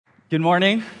Good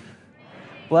morning.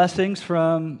 Blessings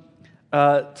from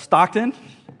Stockton.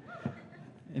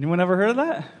 Anyone ever heard of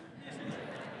that?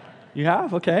 You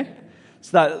have? Okay.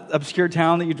 It's that obscure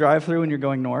town that you drive through when you're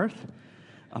going north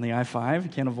on the I-5. You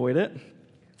can't avoid it.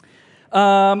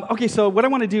 Okay, so what I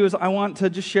want to do is I want to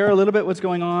just share a little bit what's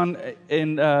going on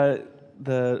in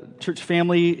the church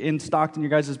family in Stockton, your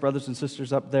guys' brothers and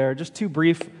sisters up there. Just two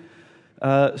brief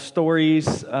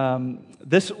stories.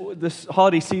 This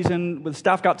holiday season, the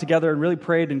staff got together and really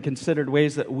prayed and considered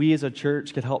ways that we as a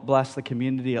church could help bless the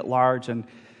community at large. And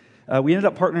we ended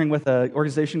up partnering with an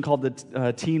organization called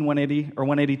the Teen 180 or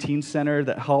 180 Teen Center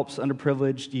that helps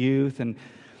underprivileged youth. And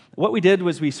what we did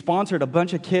was we sponsored a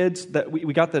bunch of kids that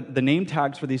we got the name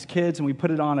tags for these kids, and we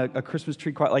put it on a Christmas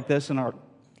tree quite like this in our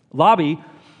lobby,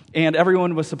 and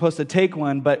everyone was supposed to take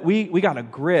one, but we got a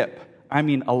grip. I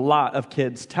mean, a lot of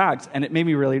kids' tags, and it made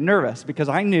me really nervous because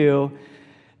I knew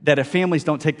that if families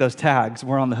don't take those tags,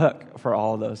 we're on the hook for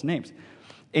all of those names.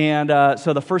 And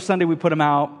so the first Sunday we put them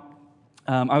out,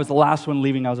 I was the last one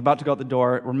leaving. I was about to go out the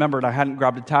door. Remembered I hadn't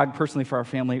grabbed a tag personally for our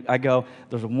family. I go,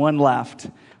 there's one left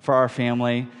for our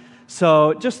family.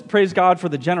 So just praise God for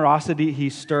the generosity He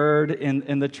stirred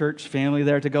in the church family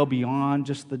there to go beyond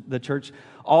just the church.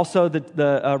 Also,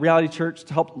 the Reality Church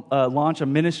helped launch a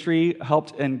ministry,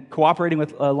 helped in cooperating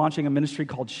with launching a ministry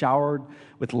called Showered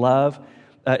with Love.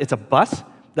 It's a bus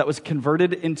that was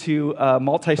converted into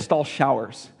multi-stall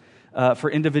showers for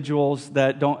individuals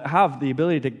that don't have the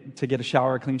ability to get a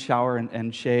shower, a clean shower,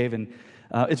 and shave. And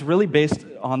it's really based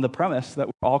on the premise that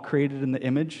we're all created in the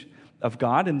image of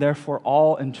God, and therefore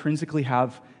all intrinsically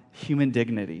have human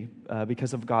dignity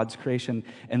because of God's creation.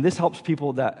 And this helps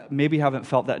people that maybe haven't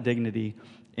felt that dignity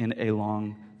in a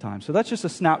long time. So that's just a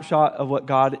snapshot of what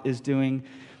God is doing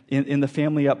in the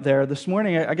family up there. This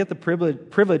morning, I get the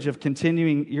privilege of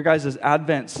continuing your guys'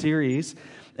 Advent series.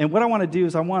 And what I want to do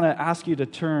is I want to ask you to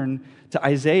turn to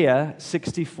Isaiah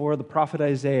 64, the prophet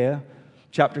Isaiah,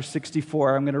 chapter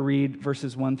 64. I'm going to read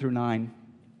verses 1 through 9.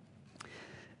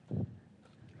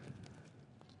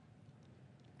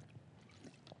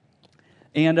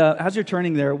 And as you're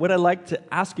turning there, what I'd like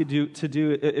to ask you to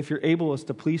do, if you're able, is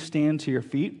to please stand to your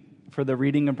feet for the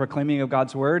reading and proclaiming of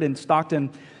God's word. In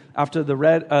Stockton, after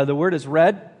the word is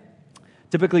read,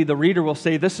 typically the reader will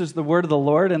say, "This is the word of the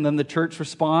Lord," and then the church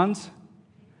responds,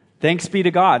 "Thanks be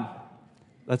to God."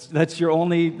 That's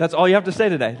all you have to say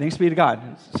today. Thanks be to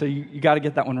God. So you got to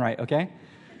get that one right, okay?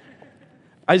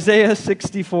 Isaiah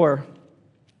 64.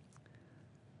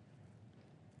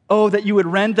 Oh, that you would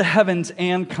rend the heavens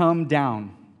and come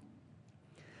down,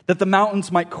 that the mountains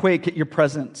might quake at your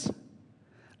presence.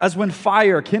 As when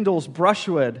fire kindles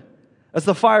brushwood, as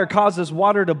the fire causes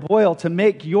water to boil, to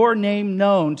make your name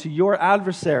known to your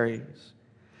adversaries,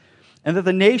 and that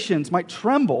the nations might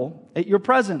tremble at your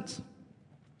presence.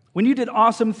 When you did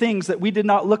awesome things that we did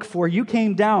not look for, you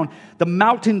came down. The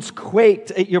mountains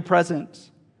quaked at your presence.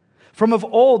 From of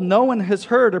old, no one has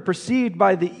heard or perceived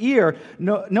by the ear.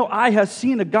 No eye has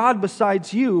seen a God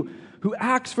besides you who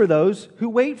acts for those who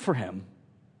wait for Him.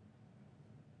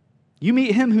 You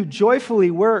meet Him who joyfully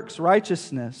works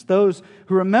righteousness, those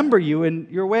who remember you in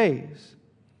your ways.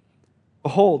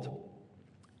 Behold,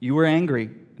 you were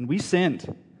angry, and we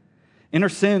sinned. In our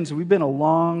sins, we've been a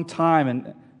long time,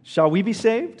 and shall we be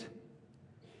saved?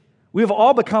 We have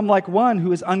all become like one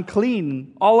who is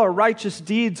unclean. All our righteous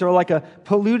deeds are like a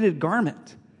polluted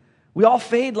garment. We all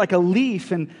fade like a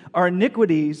leaf, and our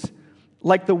iniquities,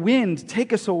 like the wind,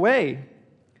 take us away.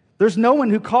 There's no one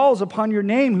who calls upon your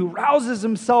name, who rouses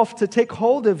himself to take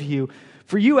hold of you.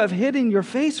 For you have hidden your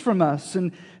face from us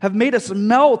and have made us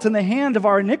melt in the hand of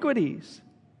our iniquities.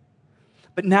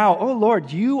 But now, O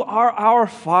Lord, you are our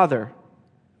Father.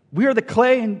 We are the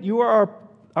clay, and you are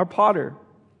our potter.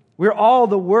 We're all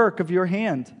the work of your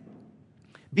hand.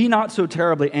 Be not so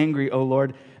terribly angry, O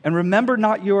Lord, and remember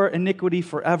not your iniquity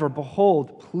forever.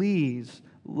 Behold, please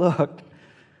look,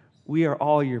 we are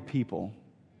all your people.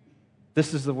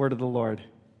 This is the word of the Lord.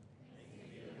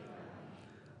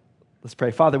 Let's pray.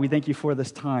 Father, we thank you for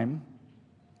this time.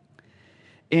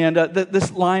 And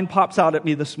this line pops out at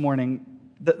me this morning,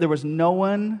 that there was no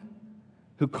one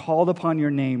who called upon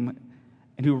your name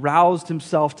and who roused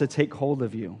himself to take hold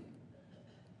of you.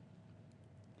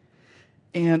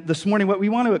 And this morning, what we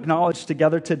want to acknowledge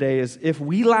together today is if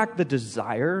we lack the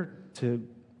desire to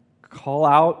call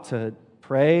out, to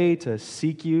pray, to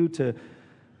seek you, to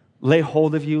lay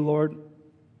hold of you, Lord,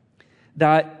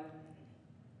 that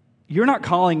you're not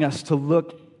calling us to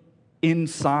look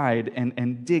inside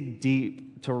and dig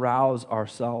deep to rouse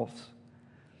ourselves,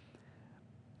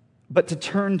 but to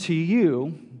turn to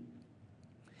you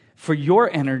for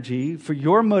your energy, for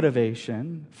your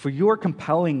motivation, for your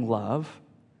compelling love,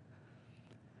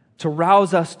 to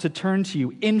rouse us to turn to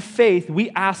you. In faith, we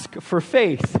ask for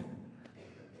faith.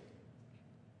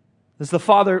 As the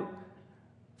Father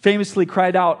famously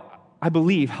cried out, I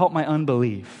believe, help my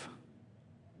unbelief.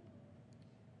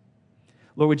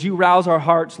 Lord, would you rouse our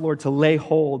hearts, Lord, to lay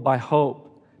hold by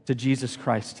hope to Jesus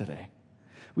Christ today?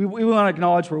 We want to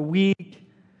acknowledge we're weak,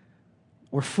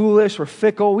 we're foolish, we're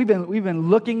fickle. We've been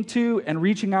looking to and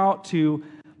reaching out to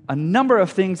a number of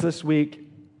things this week,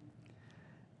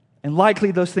 and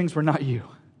likely those things were not you.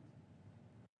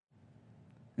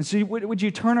 And so would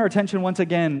you turn our attention once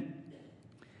again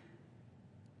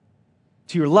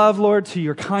to your love, Lord, to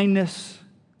your kindness,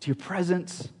 to your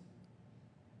presence.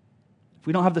 If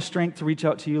we don't have the strength to reach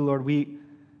out to you, Lord, we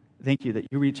thank you that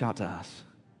you reach out to us.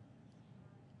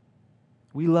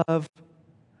 We love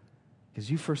because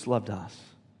you first loved us.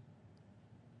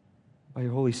 By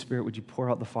your Holy Spirit, would you pour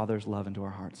out the Father's love into our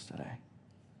hearts today?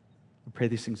 We pray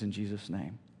these things in Jesus'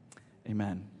 name.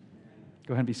 Amen.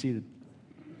 Go ahead and be seated.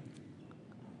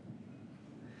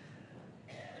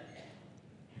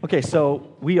 Okay,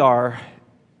 so we are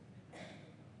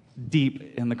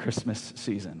deep in the Christmas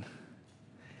season.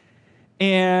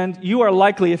 And you are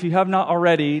likely, if you have not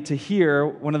already, to hear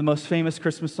one of the most famous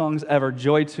Christmas songs ever,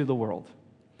 Joy to the World.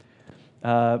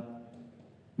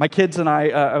 My kids and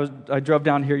I drove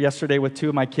down here yesterday with two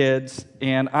of my kids,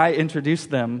 and I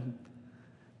introduced them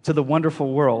to the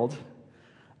wonderful world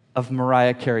of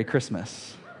Mariah Carey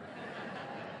Christmas.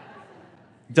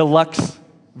 Deluxe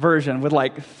version with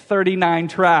like 39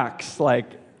 tracks. Like,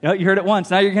 you heard it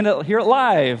once, now you're going to hear it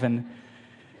live. And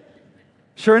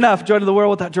sure enough, Joy to the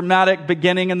World with that dramatic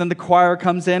beginning, and then the choir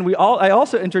comes in. I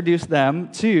also introduced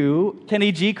them to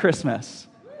Kenny G Christmas.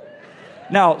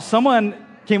 Now, someone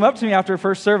came up to me after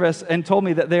first service and told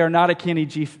me that they are not a Kenny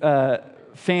G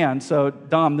fan. So,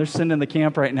 Dom, they're sitting in the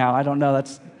camp right now. I don't know.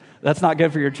 That's not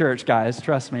good for your church, guys.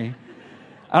 Trust me.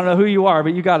 I don't know who you are,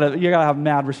 but you gotta have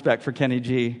mad respect for Kenny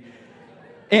G.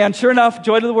 And sure enough,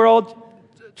 Joy to the World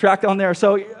track on there.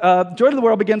 So, Joy to the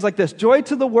World begins like this: Joy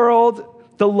to the world,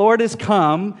 the Lord is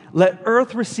come. Let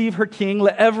earth receive her King.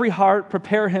 Let every heart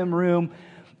prepare him room,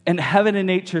 and heaven and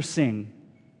nature sing.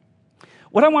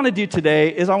 What I want to do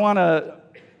today is I want to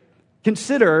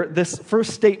consider this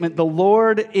first statement, the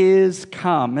Lord is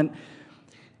come.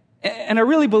 And I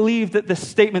really believe that this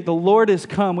statement, the Lord is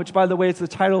come, which, by the way, is the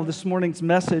title of this morning's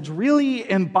message, really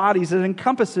embodies, it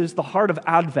encompasses the heart of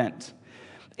Advent.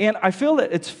 And I feel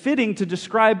that it's fitting to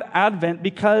describe Advent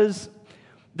because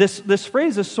this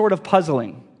phrase is sort of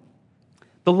puzzling.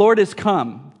 The Lord is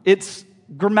come. It's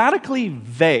grammatically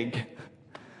vague.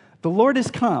 The Lord is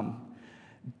come.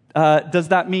 Does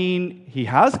that mean he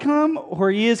has come or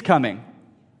he is coming?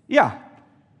 Yeah.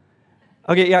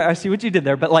 Okay, yeah, I see what you did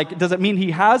there. But does it mean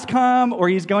he has come or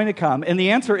he's going to come? And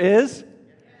the answer is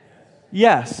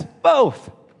yes, both.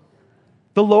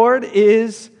 The Lord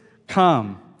is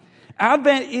come.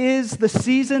 Advent is the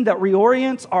season that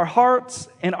reorients our hearts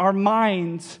and our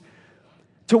minds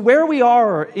to where we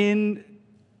are in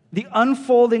the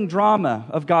unfolding drama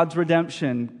of God's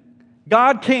redemption.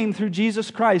 God came through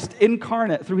Jesus Christ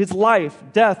incarnate, through his life,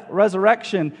 death,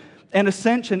 resurrection, and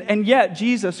ascension, and yet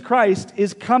Jesus Christ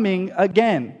is coming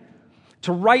again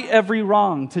to right every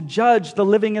wrong, to judge the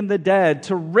living and the dead,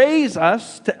 to raise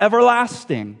us to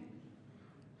everlasting.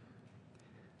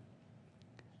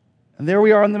 And there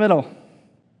we are in the middle.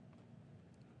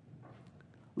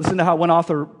 Listen to how one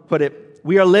author put it.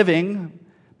 We are living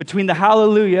between the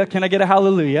hallelujah, can I get a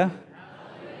hallelujah?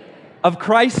 Of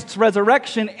Christ's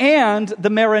resurrection and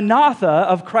the Maranatha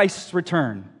of Christ's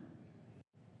return.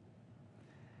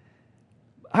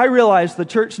 I realize the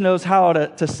church knows how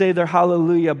to say their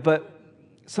hallelujah, but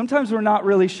sometimes we're not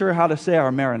really sure how to say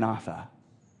our Maranatha.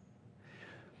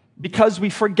 Because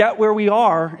we forget where we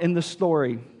are in the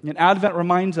story. And Advent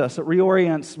reminds us, it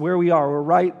reorients where we are. We're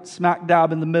right smack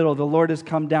dab in the middle. The Lord has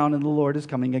come down and the Lord is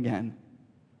coming again.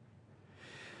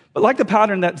 But like the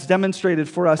pattern that's demonstrated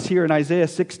for us here in Isaiah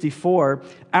 64,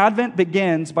 Advent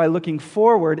begins by looking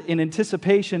forward in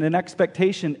anticipation and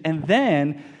expectation, and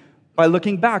then by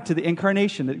looking back to the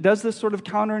incarnation. It does this sort of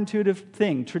counterintuitive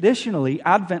thing. Traditionally,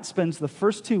 Advent spends the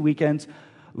first two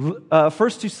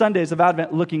Sundays of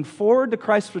Advent looking forward to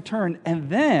Christ's return, and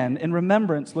then, in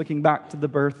remembrance, looking back to the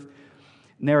birth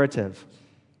narrative.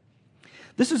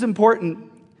 This is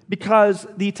important because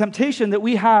the temptation that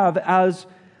we have as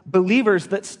believers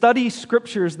that study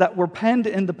scriptures that were penned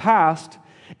in the past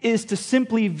is to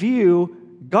simply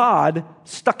view God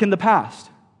stuck in the past.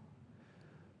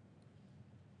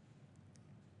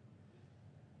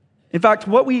 In fact,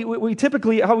 how we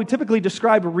typically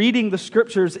describe reading the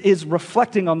Scriptures is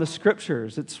reflecting on the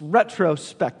Scriptures. It's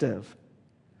retrospective.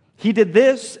 He did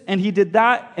this and he did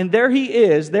that, and there he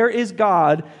is. There is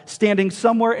God standing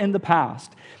somewhere in the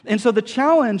past. And so the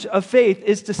challenge of faith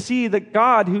is to see that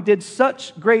God, who did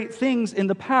such great things in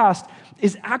the past,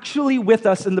 is actually with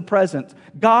us in the present.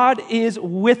 God is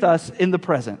with us in the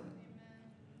present.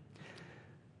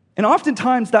 And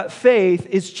oftentimes that faith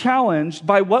is challenged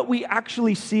by what we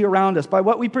actually see around us, by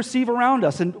what we perceive around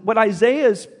us. And what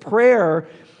Isaiah's prayer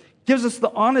gives us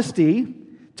the honesty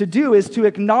to do is to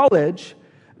acknowledge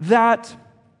that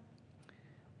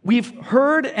we've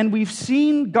heard and we've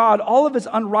seen God, all of his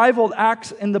unrivaled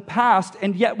acts in the past,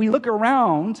 and yet we look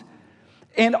around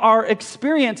and our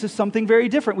experience is something very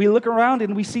different. We look around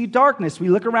and we see darkness. We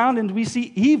look around and we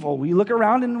see evil. We look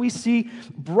around and we see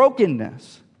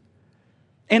brokenness.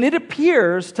 And it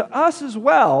appears to us as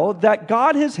well that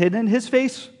God has hidden his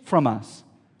face from us.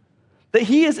 That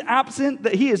he is absent,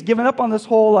 that he has given up on this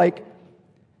whole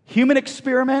human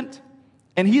experiment,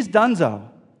 and he's donezo.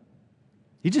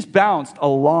 He just bounced a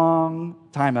long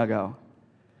time ago.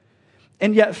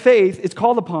 And yet faith is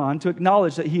called upon to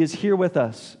acknowledge that he is here with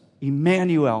us.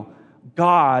 Emmanuel,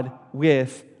 God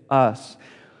with us.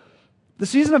 The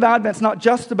season of Advent is not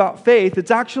just about faith, it's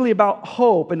actually about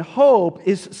hope, and hope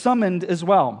is summoned as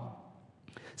well.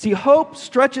 See, hope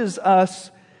stretches us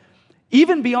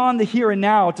even beyond the here and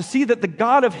now to see that the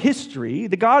God of history,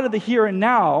 the God of the here and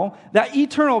now, that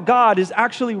eternal God is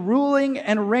actually ruling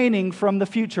and reigning from the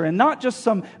future, and not just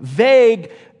some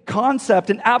vague concept,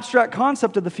 an abstract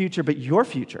concept of the future, but your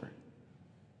future.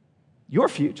 Your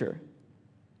future.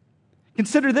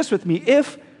 Consider this with me.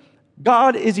 If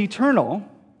God is eternal,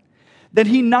 then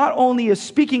he not only is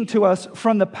speaking to us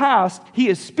from the past, he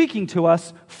is speaking to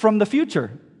us from the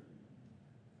future.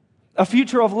 A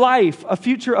future of life, a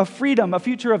future of freedom, a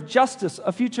future of justice,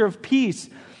 a future of peace,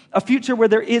 a future where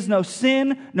there is no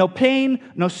sin, no pain,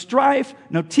 no strife,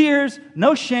 no tears,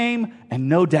 no shame, and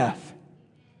no death,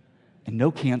 and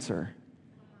no cancer.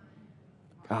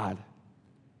 God.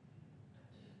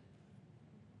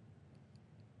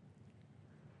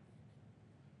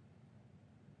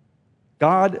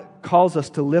 God calls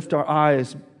us to lift our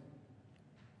eyes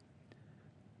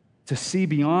to see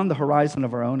beyond the horizon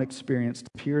of our own experience, to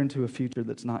peer into a future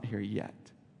that's not here yet.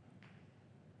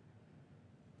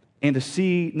 And to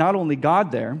see not only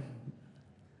God there,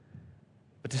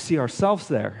 but to see ourselves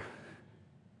there.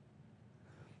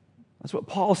 That's what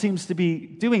Paul seems to be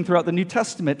doing throughout the New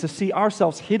Testament, to see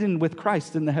ourselves hidden with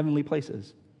Christ in the heavenly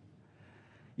places.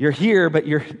 You're here, but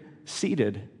you're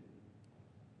seated.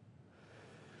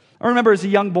 I remember as a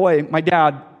young boy, my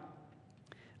dad,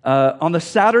 on the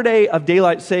Saturday of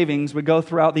daylight savings, would go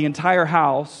throughout the entire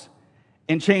house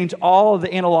and change all of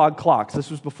the analog clocks.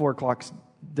 This was before clocks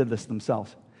did this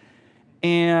themselves.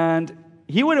 And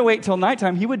he wouldn't wait till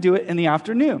nighttime. He would do it in the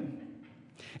afternoon.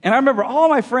 And I remember all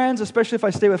my friends, especially if I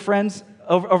stay with friends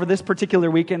over this particular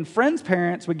weekend, friends'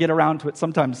 parents would get around to it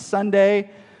sometimes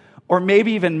Sunday or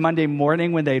maybe even Monday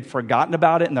morning when they'd forgotten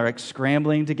about it and they're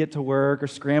scrambling to get to work or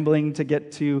scrambling to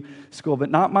get to school. But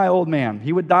not my old man.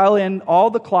 He would dial in all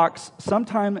the clocks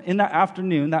sometime in that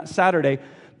afternoon, that Saturday,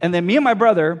 and then me and my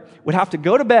brother would have to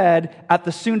go to bed at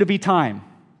the soon-to-be time.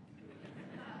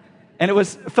 And it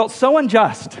felt so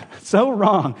unjust, so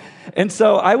wrong. And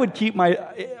so I would keep my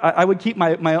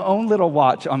own little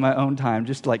watch on my own time,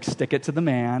 just stick it to the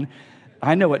man.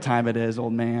 I know what time it is,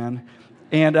 old man.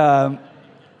 And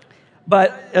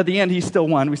but at the end, he still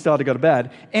won. We still had to go to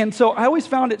bed. And so I always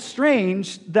found it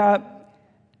strange that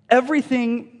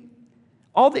everything,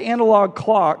 all the analog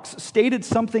clocks stated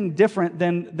something different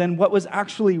than what was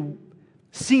actually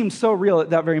seemed so real at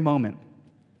that very moment.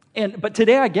 But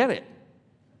today I get it.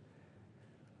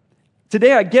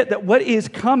 Today I get that what is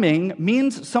coming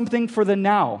means something for the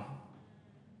now.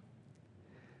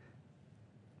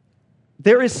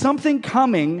 There is something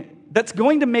coming that's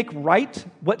going to make right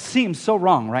what seems so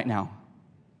wrong right now.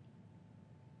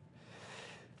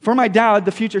 For my dad,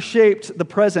 the future shaped the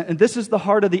present, and this is the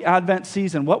heart of the Advent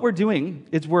season. What we're doing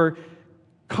is we're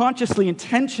consciously,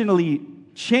 intentionally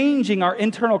changing our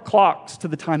internal clocks to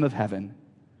the time of heaven,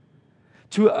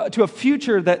 to a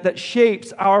future that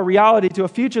shapes our reality, to a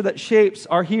future that shapes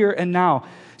our here and now.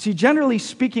 See, generally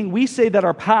speaking, we say that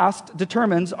our past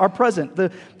determines our present.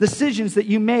 The decisions that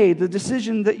you made, the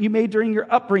decision that you made during your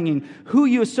upbringing, who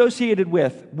you associated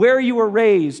with, where you were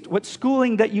raised, what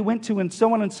schooling that you went to, and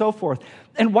so on and so forth.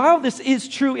 And while this is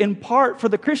true in part for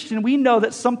the Christian, we know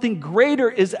that something greater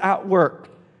is at work.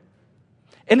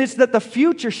 And it's that the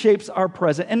future shapes our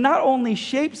present, and not only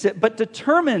shapes it, but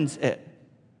determines it,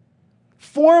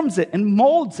 forms it, and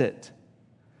molds it.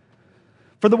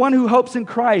 For the one who hopes in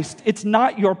Christ, it's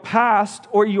not your past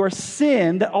or your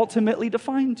sin that ultimately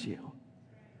defines you.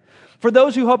 For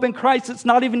those who hope in Christ, it's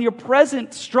not even your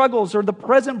present struggles or the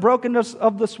present brokenness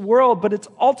of this world, but it's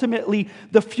ultimately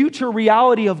the future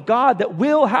reality of God that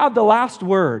will have the last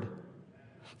word,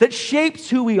 that shapes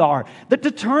who we are, that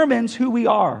determines who we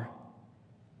are.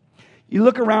 You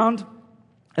look around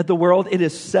at the world, it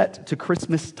is set to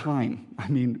Christmas time. I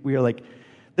mean, we are like,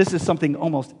 this is something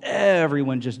almost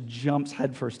everyone just jumps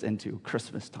headfirst into,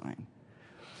 Christmas time.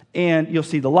 And you'll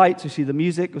see the lights, you'll see the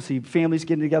music, you'll see families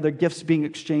getting together, gifts being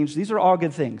exchanged. These are all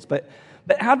good things. But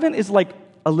Advent is like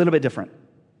a little bit different.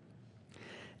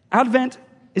 Advent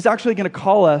is actually going to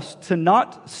call us to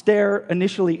not stare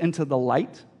initially into the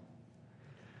light,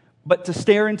 but to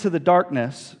stare into the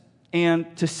darkness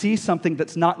and to see something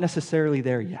that's not necessarily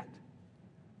there yet.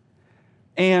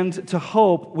 And to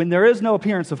hope when there is no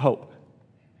appearance of hope.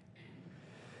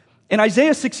 And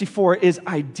Isaiah 64 is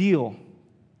ideal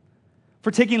for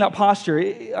taking that posture.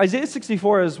 Isaiah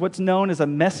 64 is what's known as a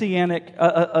messianic,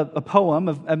 a poem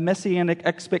of a messianic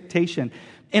expectation.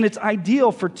 And it's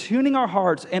ideal for tuning our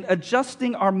hearts and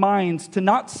adjusting our minds to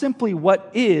not simply what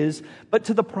is, but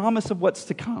to the promise of what's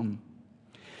to come.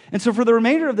 And so for the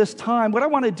remainder of this time, what I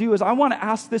want to do is I want to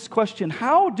ask this question: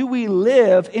 how do we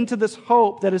live into this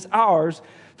hope that is ours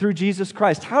through Jesus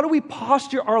Christ? How do we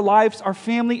posture our lives, our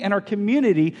family, and our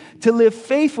community to live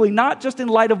faithfully, not just in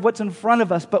light of what's in front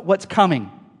of us, but what's coming?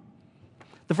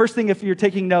 The first thing, if you're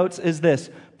taking notes, is this: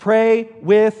 pray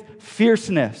with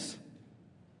fierceness.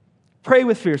 Pray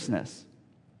with fierceness.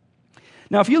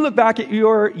 Now, if you look back at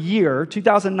your year,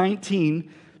 2019,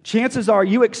 chances are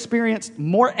you experienced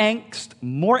more angst,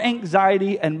 more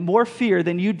anxiety, and more fear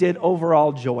than you did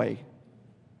overall joy.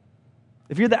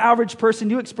 If you're the average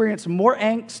person, you experience more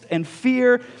angst and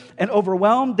fear and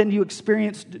overwhelm than you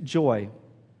experienced joy.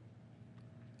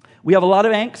 We have a lot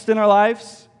of angst in our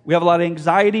lives. We have a lot of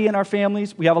anxiety in our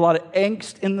families. We have a lot of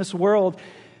angst in this world.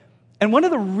 And one of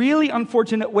the really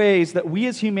unfortunate ways that we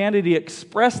as humanity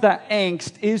express that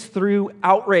angst is through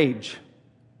outrage.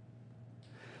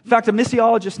 In fact, a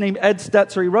missiologist named Ed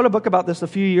Stetzer, he wrote a book about this a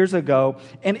few years ago,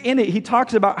 and in it he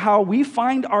talks about how we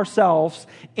find ourselves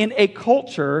in a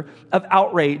culture of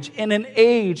outrage, in an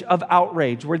age of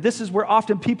outrage, where this is where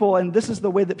often people, and this is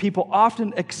the way that people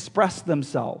often express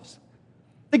themselves.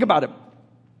 Think about it.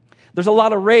 There's a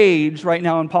lot of rage right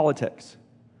now in politics.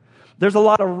 There's a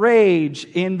lot of rage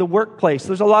in the workplace.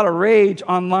 There's a lot of rage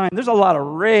online. There's a lot of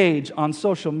rage on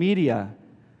social media.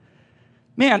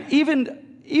 Man,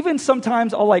 even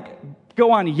sometimes I'll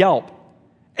go on Yelp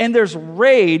and there's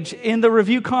rage in the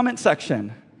review comment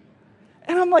section.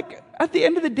 And I'm like, at the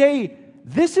end of the day,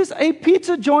 this is a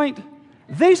pizza joint.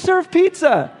 They serve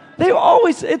pizza.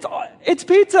 It's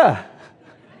pizza.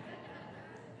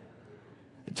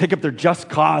 They take up their just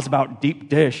cause about deep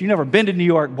dish. You never been to New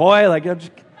York, boy.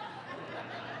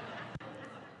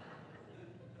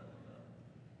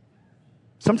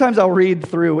 Sometimes I'll read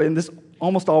through, and this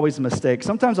almost always a mistake.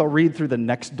 Sometimes I'll read through the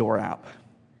Nextdoor app.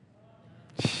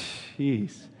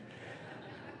 Jeez.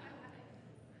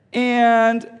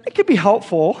 And it can be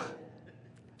helpful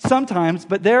sometimes,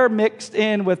 but they're mixed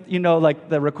in with,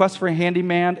 the request for a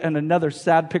handyman, and another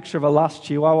sad picture of a lost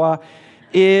Chihuahua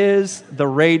is the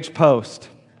rage post.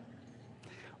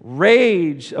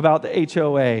 Rage about the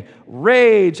HOA,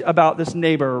 rage about this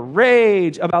neighbor,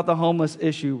 rage about the homeless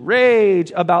issue,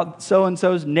 rage about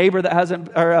so-and-so's neighbor that hasn't,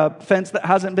 or a fence that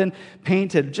hasn't been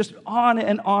painted, just on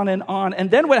and on and on.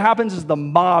 And then what happens is the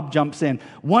mob jumps in.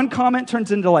 One comment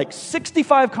turns into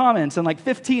 65 comments in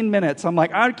 15 minutes. I'm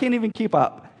like, I can't even keep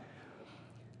up.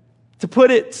 To put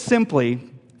it simply,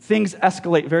 things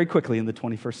escalate very quickly in the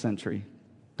 21st century,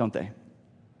 don't they?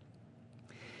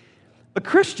 But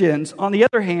Christians, on the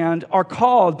other hand, are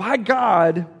called by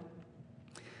God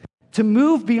to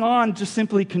move beyond just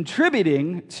simply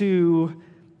contributing to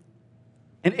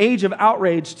an age of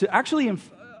outrage, to actually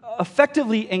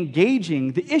effectively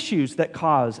engaging the issues that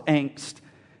cause angst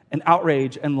and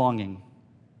outrage and longing.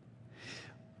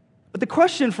 But the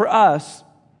question for us,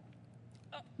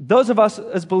 those of us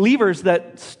as believers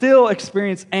that still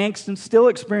experience angst and still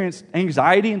experience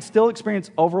anxiety and still experience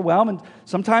overwhelm and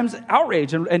sometimes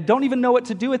outrage and don't even know what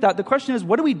to do with that, the question is,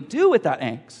 what do we do with that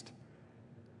angst?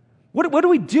 What do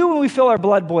we do when we feel our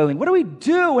blood boiling? What do we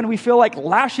do when we feel like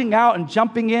lashing out and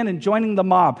jumping in and joining the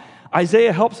mob?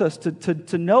 Isaiah helps us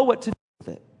to know what to do with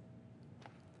it.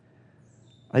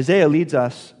 Isaiah leads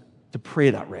us to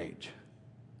pray that rage,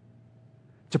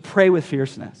 to pray with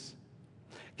fierceness.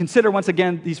 Consider once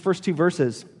again these first two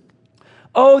verses.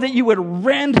 Oh, that you would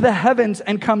rend the heavens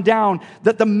and come down,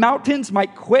 that the mountains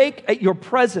might quake at your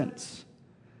presence.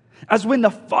 As when the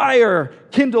fire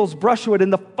kindles brushwood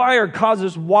and the fire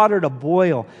causes water to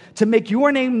boil, to make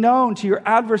your name known to your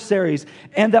adversaries,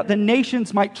 and that the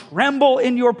nations might tremble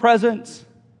in your presence.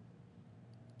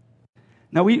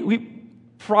 Now, we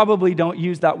probably don't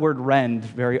use that word rend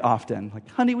very often. Like,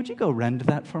 honey, would you go rend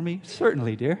that for me?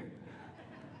 Certainly, dear.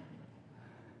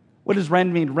 What does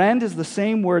rend mean? Rend is the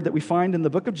same word that we find in the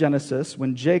book of Genesis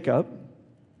when Jacob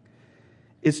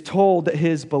is told that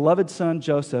his beloved son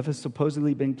Joseph has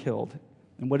supposedly been killed.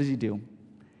 And what does he do?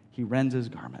 He rends his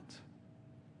garment.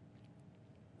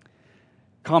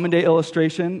 Common day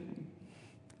illustration,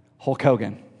 Hulk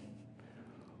Hogan.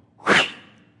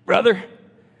 Brother,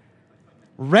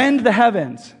 rend the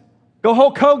heavens. Go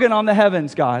Hulk Hogan on the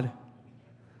heavens, God.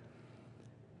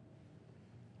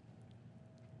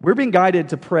 We're being guided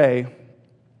to pray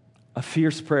a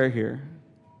fierce prayer here.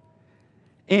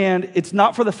 And it's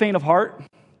not for the faint of heart.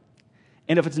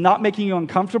 And if it's not making you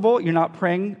uncomfortable, you're not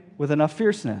praying with enough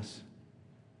fierceness.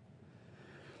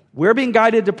 We're being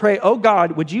guided to pray, oh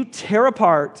God, would you tear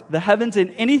apart the heavens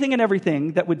and anything and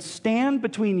everything that would stand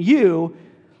between you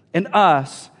and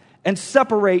us and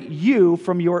separate you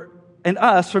from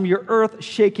us from your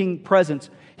earth-shaking presence.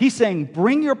 He's saying,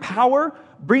 bring your power,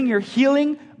 bring your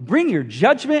healing, bring your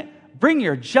judgment, bring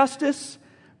your justice,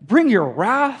 bring your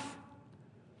wrath.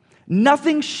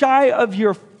 Nothing shy of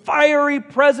your fiery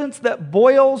presence that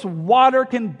boils water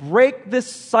can break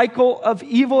this cycle of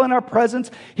evil in our presence.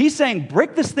 He's saying,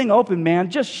 break this thing open, man.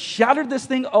 Just shatter this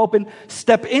thing open,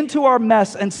 step into our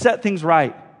mess, and set things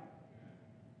right.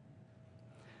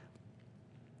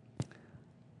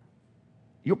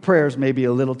 Your prayers may be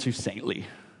a little too saintly.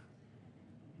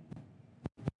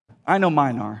 I know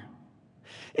mine are.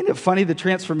 Isn't it funny the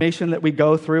transformation that we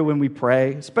go through when we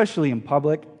pray, especially in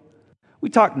public? We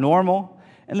talk normal,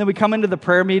 and then we come into the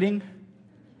prayer meeting,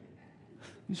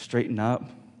 we straighten up,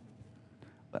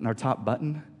 button our top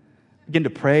button, begin to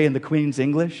pray in the Queen's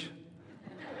English.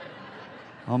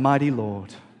 Almighty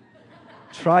Lord.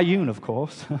 Triune, of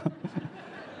course.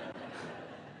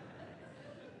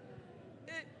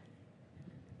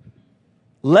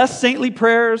 Less saintly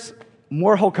prayers,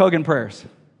 more Hulk Hogan prayers.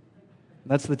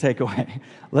 That's the takeaway.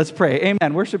 Let's pray.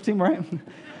 Amen. Worship team, right?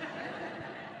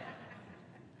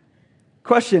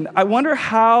 Question, I wonder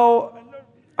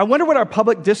what our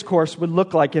public discourse would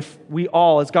look like if we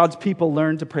all, as God's people,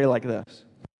 learned to pray like this.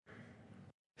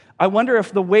 I wonder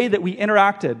if the way that we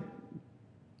interacted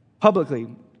publicly,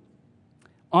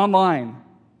 online,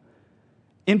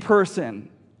 in person,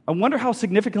 I wonder how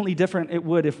significantly different it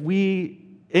would if we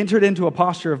entered into a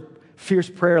posture of fierce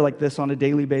prayer like this on a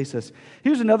daily basis.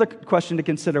 Here's another question to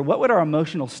consider. What would our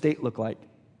emotional state look like?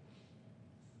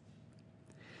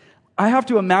 I have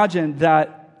to imagine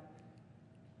that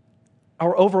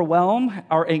our overwhelm,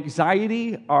 our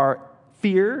anxiety, our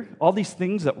fear, all these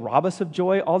things that rob us of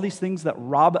joy, all these things that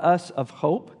rob us of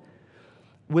hope,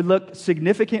 would look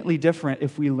significantly different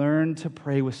if we learned to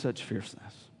pray with such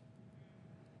fierceness.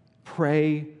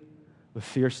 Pray with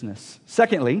fierceness.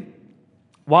 Secondly,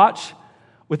 watch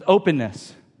with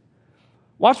openness.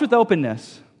 Watch with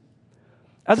openness.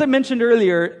 As I mentioned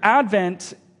earlier,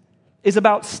 Advent is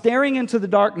about staring into the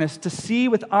darkness to see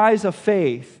with eyes of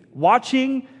faith,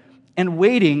 watching and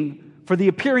waiting for the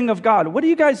appearing of God. What are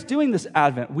you guys doing this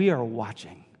Advent? We are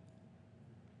watching.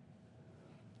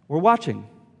 We're watching.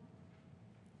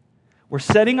 We're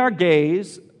setting our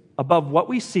gaze above what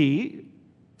we see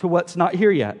to what's not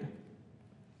here yet.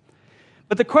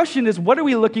 But the question is, what are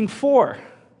we looking for?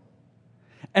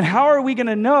 And how are we going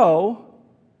to know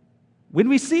when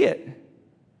we see it?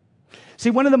 See,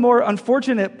 one of the more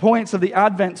unfortunate points of the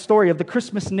Advent story, of the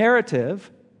Christmas narrative,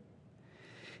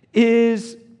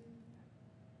 is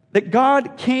that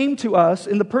God came to us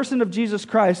in the person of Jesus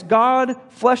Christ, God,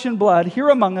 flesh and blood, here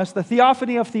among us, the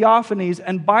theophany of theophanies,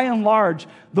 and by and large,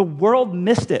 the world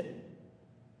missed it.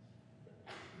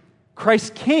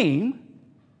 Christ came,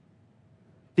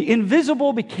 the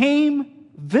invisible became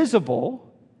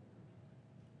visible,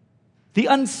 the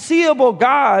unseeable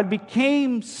God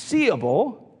became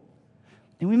seeable,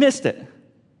 and we missed it.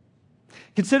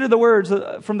 Consider the words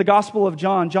from the Gospel of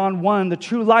John, John 1, the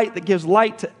true light that gives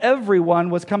light to everyone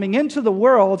was coming into the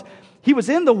world. He was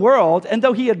in the world, and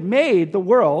though he had made the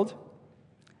world,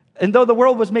 and though the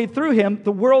world was made through him,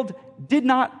 the world did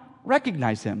not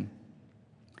recognize him.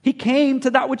 He came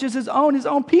to that which is his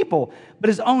own people, but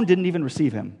his own didn't even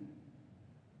receive him.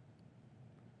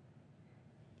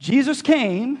 Jesus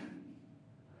came,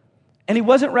 and he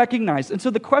wasn't recognized. And so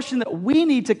the question that we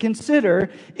need to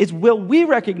consider is, will we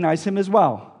recognize him as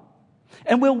well?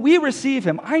 And will we receive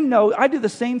him? I know I do the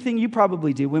same thing you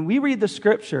probably do. When we read the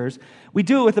scriptures, we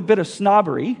do it with a bit of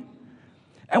snobbery.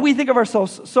 And we think of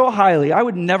ourselves so highly. I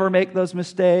would never make those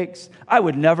mistakes. I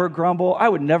would never grumble. I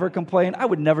would never complain. I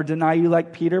would never deny you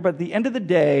like Peter. But at the end of the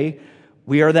day,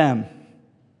 we are them.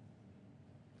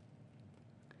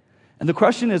 And the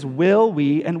question is, will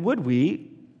we and would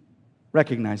we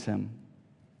recognize him?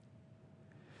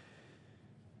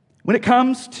 When it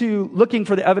comes to looking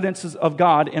for the evidences of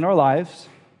God in our lives,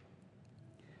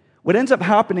 what ends up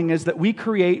happening is that we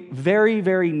create very,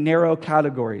 very narrow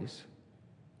categories.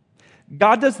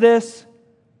 God does this,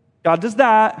 God does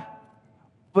that,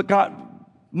 but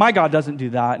my God doesn't do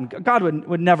that, and God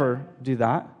would never do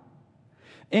that.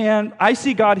 And I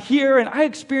see God here, and I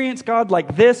experience God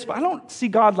like this, but I don't see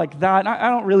God like that. I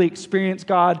don't really experience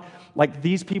God like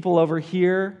these people over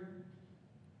here.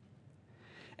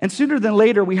 And sooner than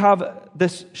later, we have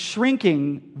this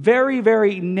shrinking, very,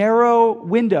 very narrow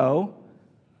window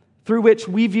through which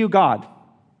we view God.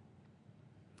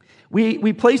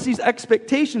 We place these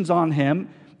expectations on him,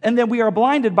 and then we are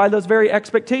blinded by those very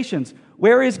expectations.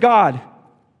 Where is God?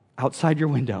 Outside your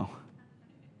window.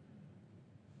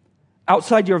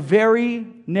 Outside your very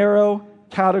narrow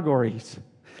categories.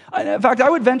 In fact, I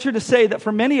would venture to say that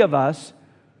for many of us,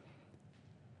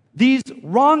 these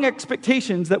wrong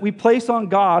expectations that we place on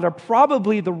God are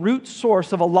probably the root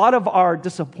source of a lot of our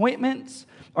disappointments,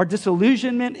 our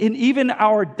disillusionment, and even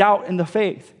our doubt in the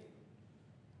faith.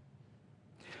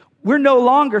 We're no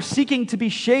longer seeking to be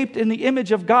shaped in the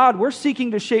image of God. We're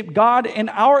seeking to shape God in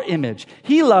our image.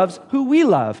 He loves who we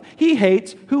love. He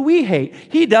hates who we hate.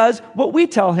 He does what we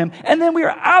tell him. And then we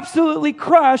are absolutely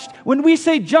crushed when we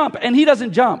say jump and he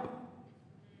doesn't jump.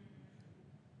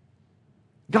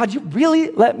 God, you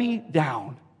really let me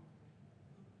down.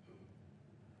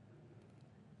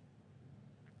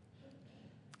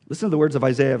 Listen to the words of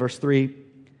Isaiah, verse 3.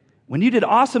 When you did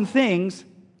awesome things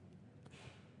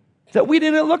that we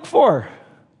didn't look for,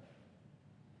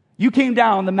 you came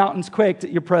down, the mountains quaked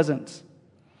at your presence.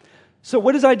 So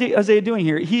what is Isaiah doing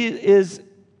here? He is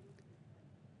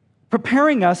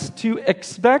preparing us to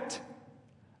expect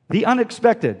the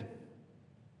unexpected.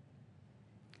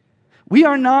 We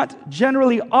are not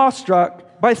generally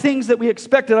awestruck by things that we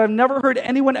expected. I've never heard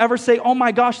anyone ever say, oh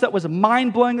my gosh, that was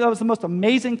mind-blowing, that was the most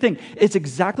amazing thing. It's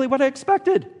exactly what I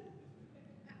expected.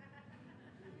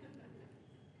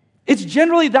 It's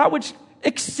generally that which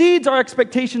exceeds our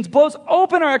expectations, blows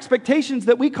open our expectations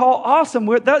that we call awesome.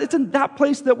 It's in that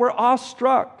place that we're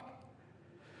awestruck.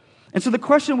 And so the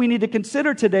question we need to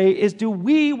consider today is, do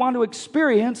we want to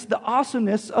experience the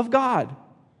awesomeness of God?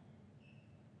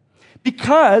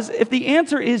 Because if the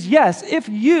answer is yes, if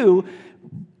you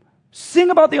sing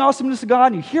about the awesomeness of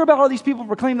God and you hear about all these people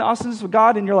proclaim the awesomeness of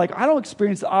God and you're like, I don't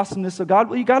experience the awesomeness of God,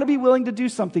 well, you got to be willing to do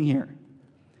something here.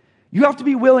 You have to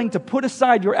be willing to put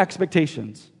aside your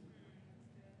expectations.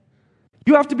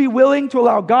 You have to be willing to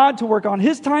allow God to work on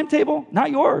his timetable, not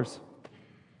yours.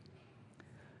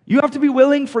 You have to be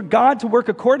willing for God to work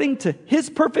according to his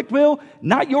perfect will,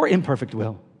 not your imperfect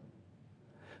will.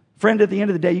 Friend, at the end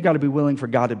of the day, you got to be willing for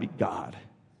God to be God.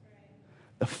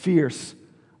 The fierce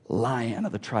lion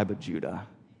of the tribe of Judah,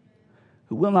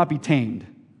 who will not be tamed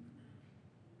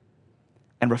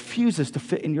and refuses to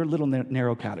fit in your little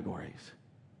narrow categories.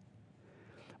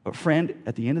 But friend,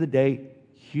 at the end of the day,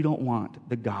 you don't want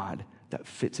the God that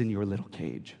fits in your little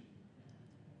cage.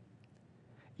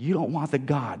 You don't want the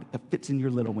God that fits in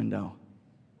your little window.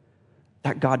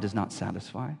 That God does not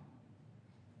satisfy.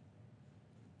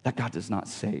 That God does not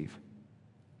save.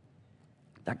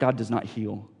 That God does not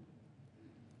heal.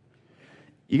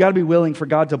 You got to be willing for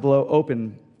God to blow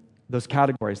open those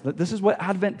categories. This is what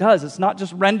Advent does. It's not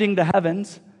just rending the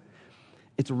heavens.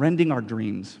 It's rending our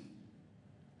dreams.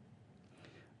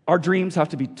 Our dreams have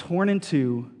to be torn in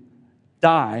two,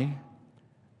 die,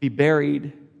 be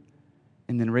buried,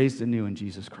 and then raised anew in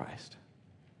Jesus Christ.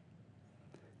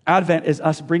 Advent is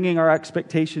us bringing our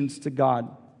expectations to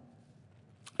God,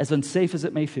 as unsafe as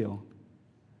it may feel,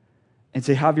 and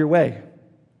say, have your way.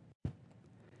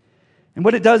 And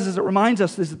what it does is it reminds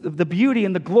us that the beauty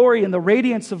and the glory and the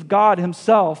radiance of God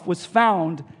himself was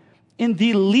found in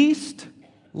the least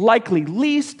likely,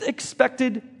 least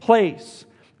expected place.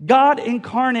 God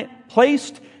incarnate,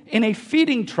 placed in a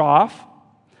feeding trough,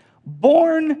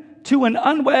 born to an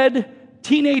unwed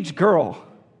teenage girl.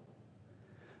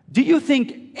 Do you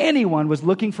think anyone was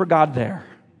looking for God there?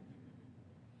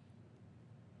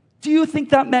 Do you think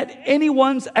that met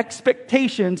anyone's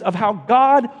expectations of how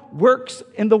God works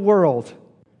in the world?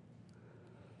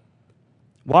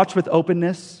 Watch with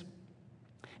openness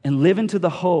and live into the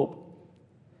hope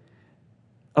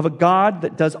of a God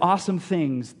that does awesome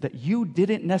things that you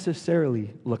didn't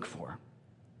necessarily look for.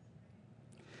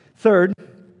 Third,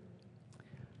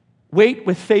 wait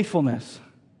with faithfulness.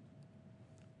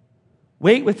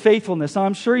 Wait with faithfulness. Now,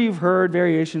 I'm sure you've heard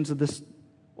variations of this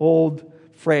old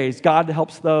phrase, God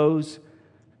helps those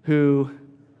who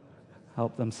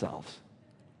help themselves.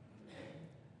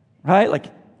 Right? Like,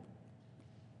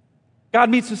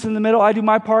 God meets us in the middle. I do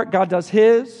my part. God does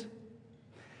his.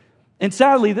 And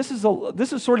sadly, this is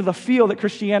sort of the feel that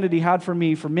Christianity had for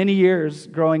me for many years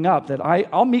growing up, that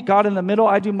I'll meet God in the middle.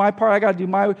 I do my part. I got to do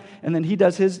my, and then he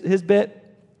does his bit.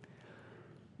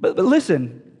 But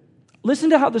listen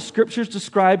to how the scriptures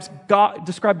describe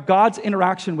God's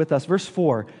interaction with us. Verse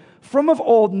 4, from of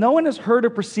old, no one has heard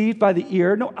or perceived by the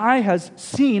ear, no eye has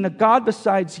seen a God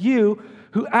besides you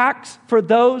who acts for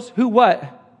those who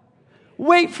what?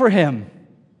 Wait for him.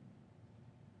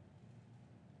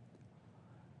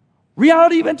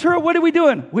 Reality Ventura, what are we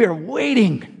doing? We are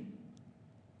waiting.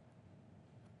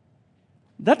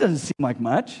 That doesn't seem like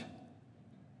much.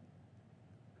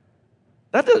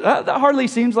 That hardly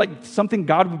seems like something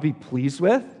God would be pleased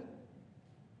with.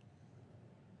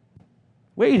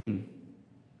 Waiting.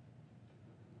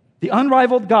 The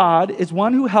unrivaled God is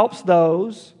one who helps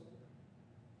those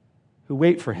who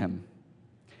wait for him.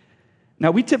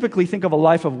 Now, we typically think of a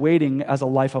life of waiting as a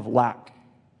life of lack.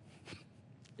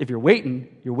 If you're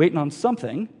waiting on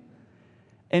something,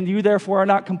 and you therefore are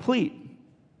not complete.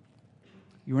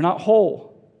 You are not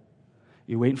whole.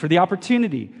 You're waiting for the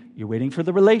opportunity. You're waiting for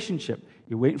the relationship.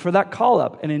 You're waiting for that call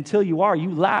up. And until you are,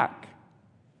 you lack.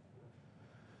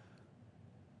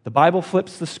 The Bible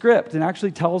flips the script and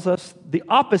actually tells us the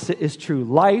opposite is true.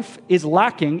 Life is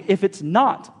lacking if it's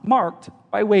not marked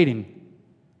by waiting.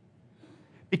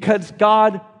 Because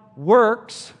God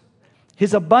works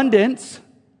his abundance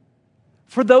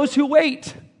for those who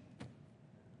wait.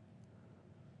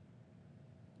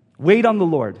 Wait on the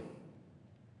Lord.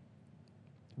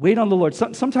 Wait on the Lord.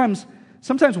 Sometimes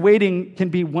waiting can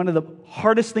be one of the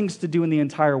hardest things to do in the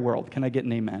entire world. Can I get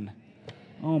an amen?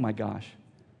 Oh my gosh.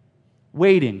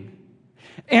 Waiting.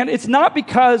 And it's not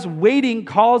because waiting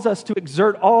calls us to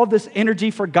exert all this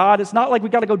energy for God. It's not like we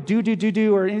got to go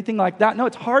do or anything like that. No,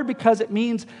 it's hard because it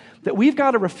means that we've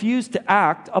got to refuse to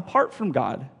act apart from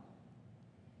God.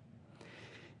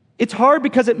 It's hard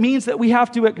because it means that we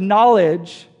have to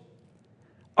acknowledge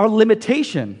our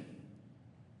limitation.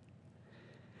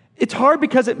 It's hard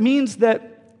because it means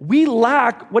that we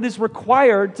lack what is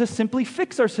required to simply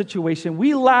fix our situation.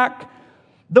 We lack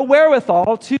the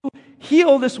wherewithal to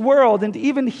heal this world and to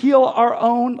even heal our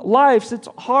own lives. It's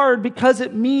hard because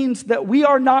it means that we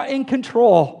are not in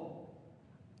control.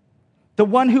 The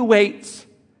one who waits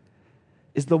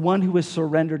is the one who is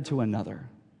surrendered to another.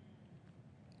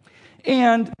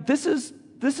 And this is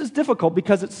difficult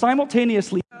because it's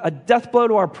simultaneously a death blow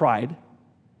to our pride.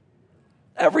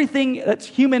 Everything that's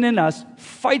human in us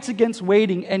fights against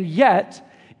waiting, and yet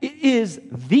it is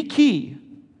the key,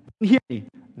 hear me,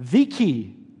 the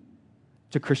key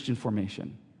to Christian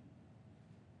formation.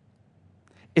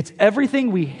 It's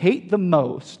everything we hate the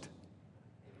most,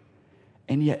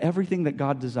 and yet everything that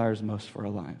God desires most for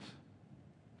our lives.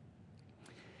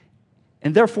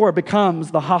 And therefore it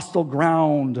becomes the hostile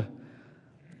ground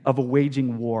of a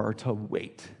waging war to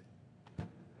wait.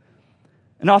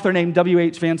 An author named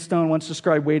W.H. Vanstone once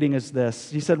described waiting as this.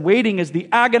 He said, waiting is the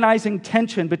agonizing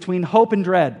tension between hope and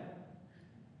dread,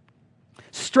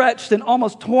 stretched and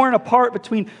almost torn apart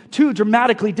between two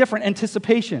dramatically different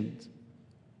anticipations.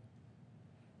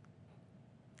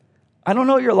 I don't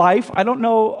know your life. I don't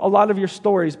know a lot of your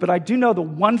stories, but I do know the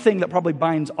one thing that probably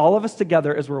binds all of us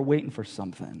together is we're waiting for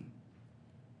something.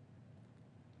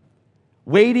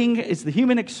 Waiting is the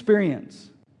human experience.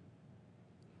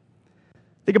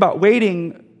 Think about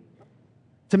waiting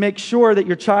to make sure that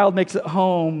your child makes it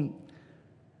home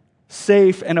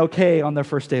safe and okay on their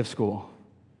first day of school.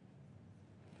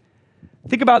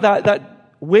 Think about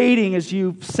that waiting as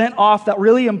you've sent off that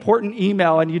really important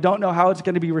email and you don't know how it's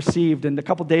going to be received, and a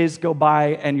couple days go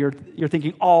by and you're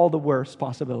thinking all the worst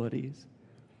possibilities.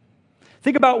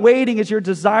 Think about waiting as you're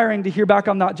desiring to hear back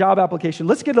on that job application.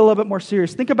 Let's get a little bit more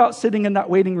serious. Think about sitting in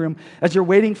that waiting room as you're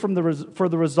waiting for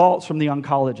the results from the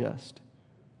oncologist.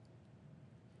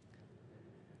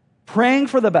 Praying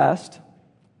for the best,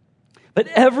 but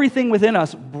everything within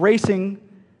us bracing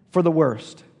for the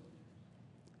worst.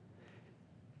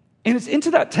 And it's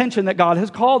into that tension that God has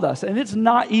called us. And it's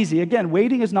not easy. Again,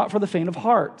 waiting is not for the faint of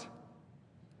heart.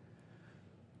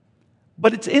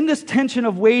 But it's in this tension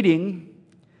of waiting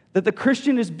that the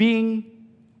Christian is being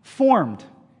formed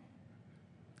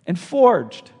and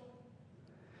forged.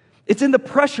 It's in the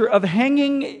pressure of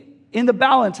hanging in the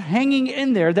balance, hanging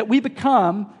in there, that we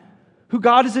become who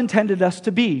God has intended us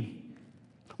to be.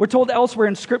 We're told elsewhere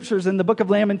in scriptures in the book of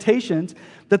Lamentations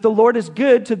that the Lord is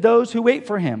good to those who wait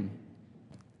for him.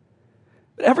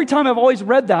 But every time I've always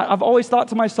read that, I've always thought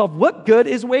to myself, what good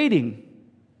is waiting?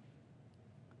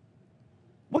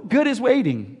 What good is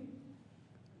waiting?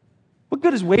 What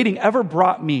good has waiting ever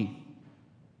brought me?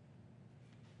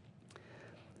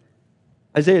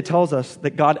 Isaiah tells us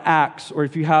that God acts, or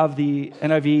if you have the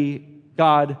NIV,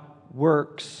 God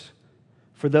works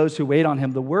for those who wait on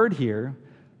him. The word here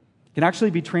can actually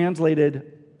be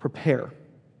translated prepare,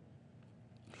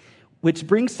 which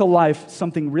brings to life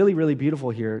something really, really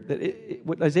beautiful here. That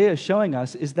what Isaiah is showing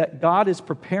us is that God is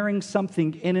preparing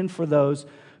something in and for those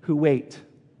who wait.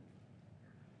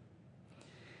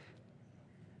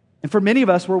 And for many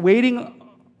of us, we're waiting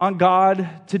on God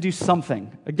to do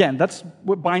something. Again, that's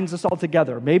what binds us all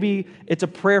together. Maybe it's a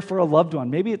prayer for a loved one.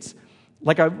 Maybe it's,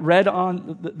 like I read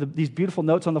on these beautiful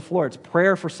notes on the floor, it's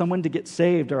prayer for someone to get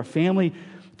saved or a family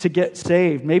to get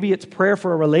saved. Maybe it's prayer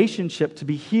for a relationship to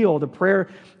be healed, a prayer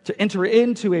to enter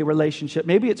into a relationship.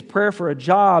 Maybe it's prayer for a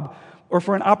job or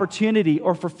for an opportunity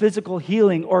or for physical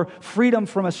healing or freedom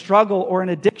from a struggle or an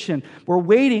addiction. We're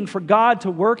waiting for God to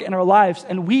work in our lives,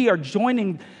 and we are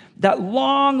joining that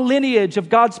long lineage of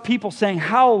God's people saying,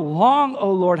 "How long,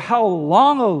 O Lord? How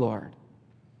long, O Lord?"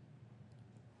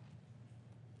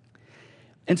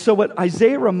 And so what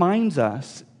Isaiah reminds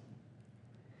us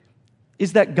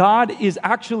is that God is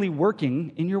actually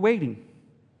working in your waiting.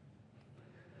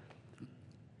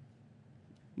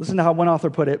 Listen to how one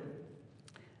author put it.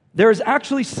 There is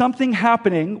actually something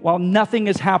happening while nothing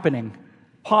is happening.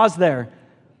 Pause there.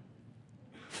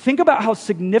 Think about how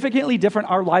significantly different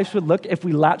our lives would look if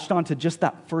we latched onto just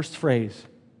that first phrase.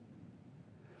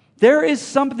 There is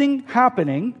something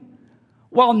happening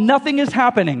while nothing is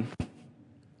happening.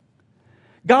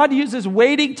 God uses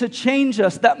waiting to change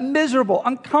us. That miserable,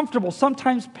 uncomfortable,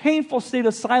 sometimes painful state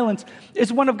of silence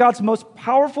is one of God's most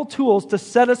powerful tools to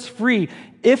set us free,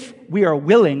 if we are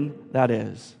willing, that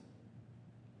is.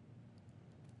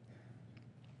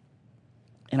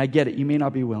 And I get it, you may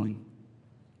not be willing.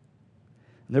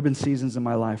 There have been seasons in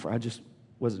my life where I just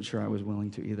wasn't sure I was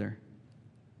willing to either.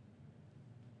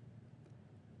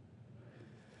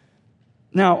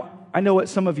 Now, I know what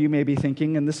some of you may be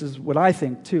thinking, and this is what I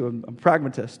think too. I'm a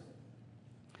pragmatist.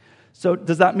 So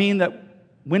does that mean that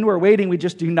when we're waiting, we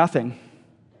just do nothing?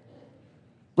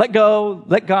 Let go,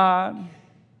 let God,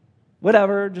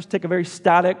 whatever. Just take a very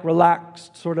static,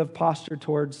 relaxed sort of posture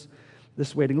towards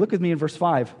this waiting. Look with me in verse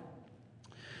 5.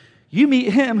 You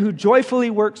meet him who joyfully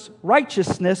works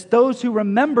righteousness, those who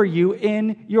remember you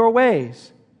in your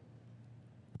ways.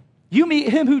 You meet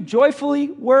him who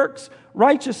joyfully works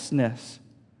righteousness.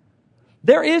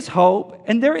 There is hope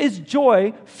and there is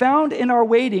joy found in our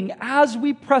waiting as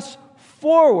we press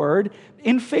forward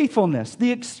in faithfulness.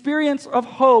 The experience of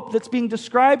hope that's being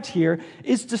described here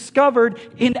is discovered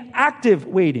in active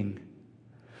waiting.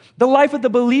 The life of the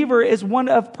believer is one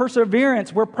of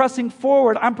perseverance. We're pressing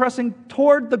forward. I'm pressing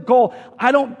toward the goal.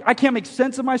 I can't make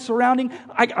sense of my surrounding.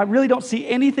 I really don't see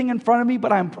anything in front of me,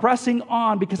 but I'm pressing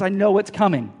on because I know it's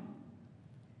coming.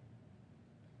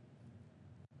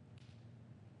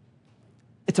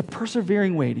 It's a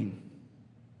persevering waiting.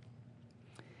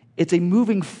 It's a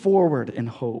moving forward in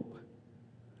hope.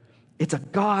 It's a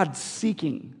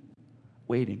God-seeking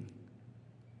waiting.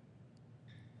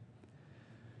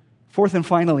 Fourth and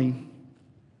finally,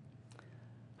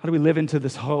 how do we live into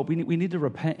this hope? We need to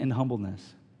repent in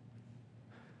humbleness.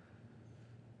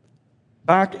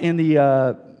 Back in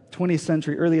the 20th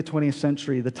century, early 20th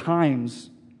century, the Times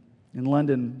in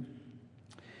London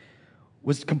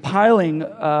was compiling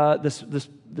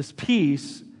this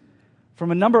piece from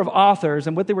a number of authors,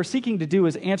 and what they were seeking to do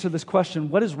is answer this question: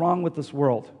 what is wrong with this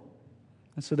world?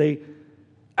 And so they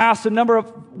asked a number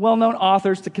of well-known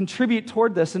authors to contribute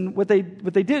toward this, and what they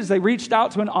did is they reached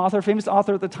out to an author, famous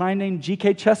author at the time named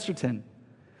G.K. Chesterton.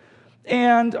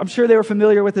 And I'm sure they were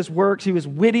familiar with his works. He was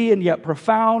witty and yet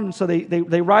profound, and so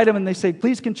they write him and they say,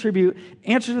 please contribute,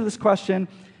 answer to this question,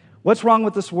 what's wrong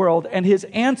with this world? And his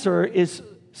answer is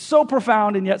so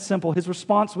profound and yet simple. His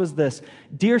response was this: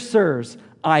 Dear sirs,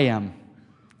 I am.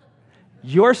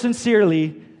 Yours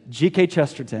sincerely, G.K.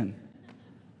 Chesterton.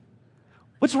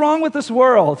 What's wrong with this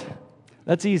world?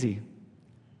 That's easy.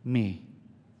 Me.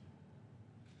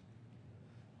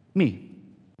 Me.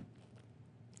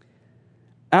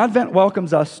 Advent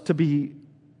welcomes us to be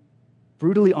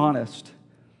brutally honest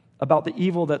about the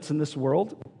evil that's in this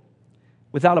world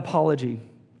without apology.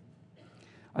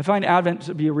 I find Advent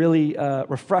to be a really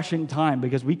refreshing time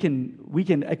because we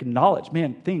can acknowledge,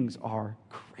 man, things are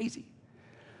crazy.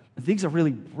 Things are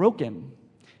really broken,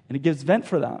 and it gives vent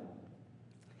for that.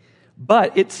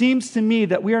 But it seems to me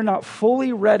that we are not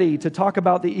fully ready to talk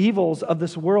about the evils of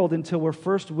this world until we're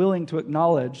first willing to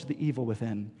acknowledge the evil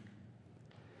within.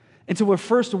 until we're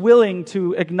first willing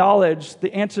to acknowledge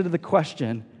the answer to the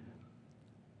question,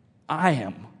 I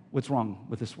am what's wrong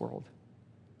with this world.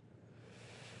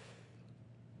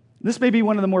 This may be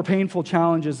one of the more painful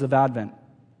challenges of Advent.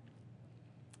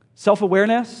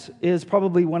 Self-awareness is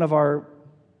probably one of our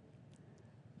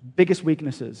biggest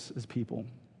weaknesses as people.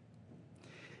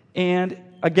 And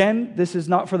again, this is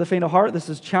not for the faint of heart. This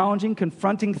is challenging.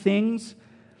 Confronting things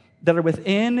that are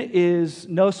within is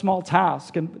no small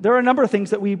task. And there are a number of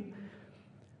things that we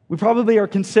probably are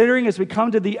considering as we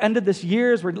come to the end of this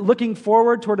year, as we're looking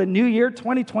forward toward a new year.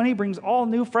 2020 brings all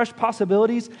new, fresh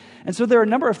possibilities. And so there are a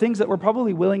number of things that we're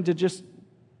probably willing to just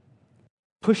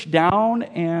push down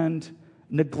and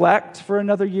neglect for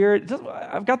another year.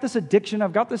 I've got this addiction,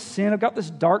 I've got this sin, I've got this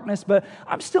darkness, but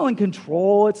I'm still in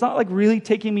control. It's not like really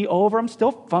taking me over. I'm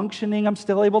still functioning. I'm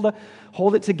still able to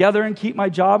hold it together and keep my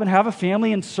job and have a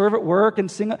family and serve at work and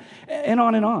sing and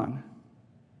on and on.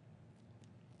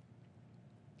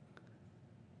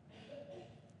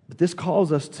 But this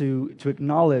calls us to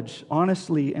acknowledge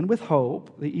honestly and with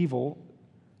hope the evil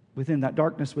within, that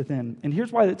darkness within. And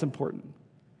here's why it's important.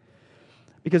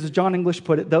 Because as John English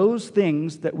put it, those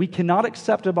things that we cannot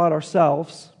accept about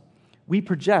ourselves, we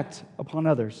project upon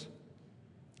others.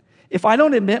 If I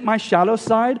don't admit my shadow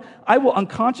side, I will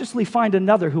unconsciously find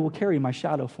another who will carry my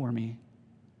shadow for me.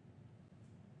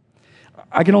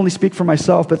 I can only speak for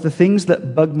myself, but the things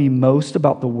that bug me most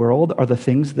about the world are the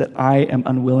things that I am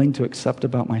unwilling to accept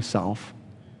about myself.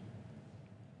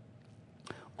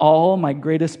 All my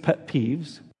greatest pet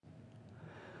peeves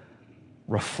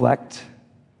reflect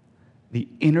the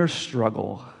inner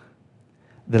struggle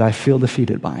that I feel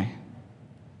defeated by.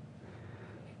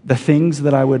 The things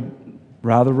that I would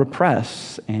rather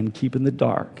repress and keep in the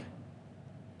dark.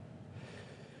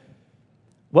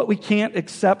 What we can't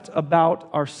accept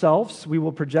about ourselves, we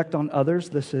will project on others.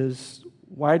 This is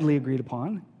widely agreed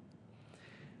upon.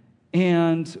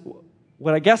 And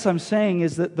what I guess I'm saying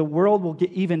is that the world will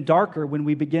get even darker when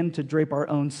we begin to drape our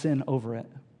own sin over it.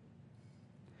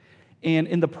 And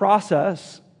in the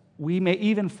process, we may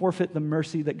even forfeit the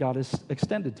mercy that God has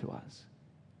extended to us.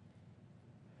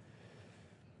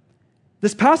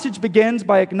 This passage begins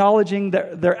by acknowledging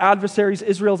their adversaries,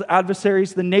 Israel's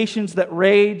adversaries, the nations that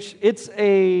rage. It's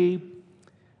a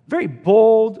very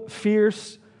bold,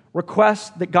 fierce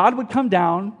request that God would come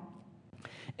down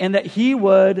and that he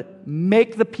would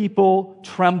make the people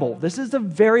tremble. This is a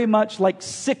very much like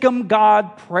sick 'em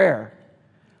God prayer.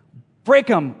 Break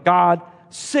them, God.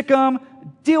 Sick them.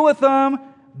 Deal with them.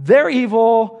 They're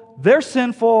evil, they're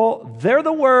sinful, they're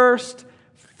the worst.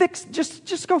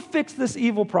 Just go fix this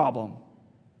evil problem.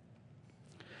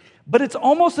 But it's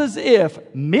almost as if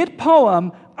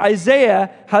mid-poem,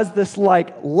 Isaiah has this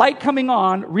like light coming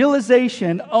on,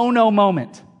 realization, oh no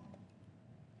moment.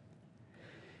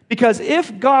 Because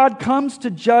if God comes to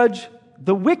judge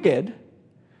the wicked,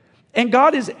 and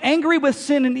God is angry with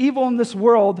sin and evil in this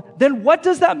world, then what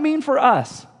does that mean for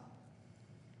us?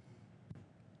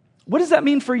 What does that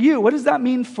mean for you? What does that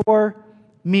mean for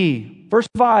me? Verse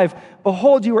 5,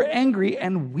 behold, you were angry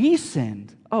and we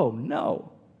sinned. Oh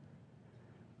no.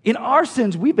 In our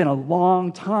sins, we've been a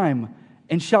long time.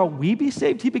 And shall we be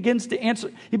saved? He begins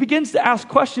to ask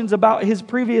questions about his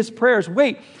previous prayers.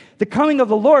 Wait, the coming of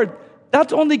the Lord,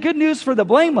 that's only good news for the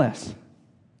blameless.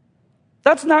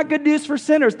 That's not good news for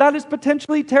sinners. That is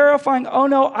potentially terrifying. Oh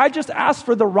no, I just asked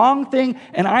for the wrong thing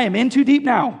and I am in too deep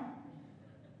now.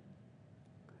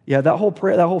 Yeah, that whole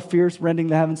prayer, that whole fierce rending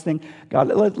the heavens thing, God,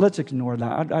 let's ignore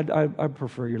that. I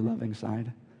prefer your loving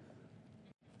side.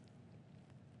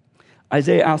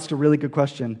 Isaiah asked a really good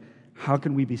question. How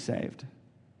can we be saved?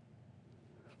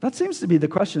 That seems to be the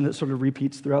question that sort of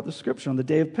repeats throughout the scripture. On the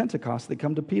day of Pentecost, they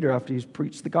come to Peter after he's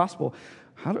preached the gospel.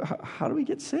 How do we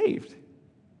get saved?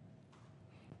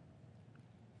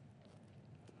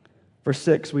 Verse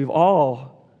 6, we've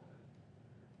all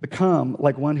become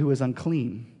like one who is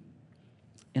unclean.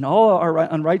 And all our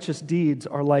unrighteous deeds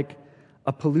are like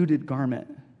a polluted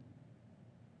garment.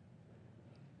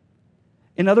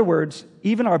 In other words,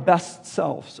 even our best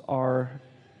selves are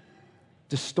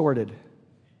distorted.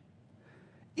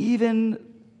 Even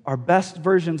our best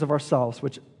versions of ourselves,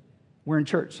 which we're in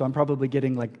church, so I'm probably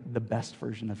getting like the best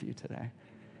version of you today.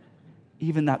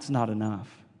 Even that's not enough.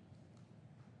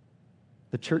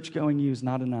 The church-going you is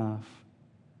not enough.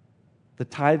 The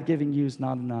tithe-giving you is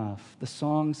not enough. The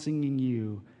song-singing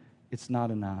you, it's not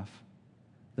enough.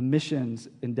 The missions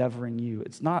endeavoring you,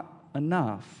 it's not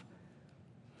enough.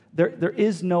 There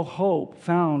is no hope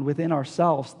found within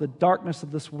ourselves. The darkness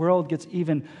of this world gets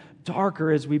even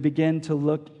darker as we begin to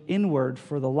look inward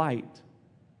for the light.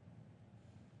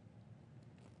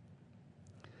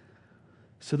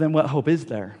 So then what hope is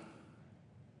there?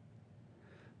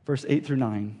 verse 8 through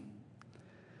 9.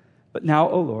 But now,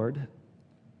 O Lord,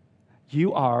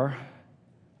 you are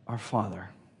our Father.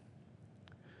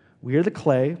 We are the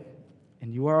clay,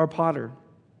 and you are our potter.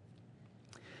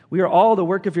 We are all the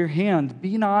work of your hand.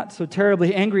 Be not so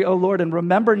terribly angry, O Lord, and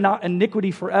remember not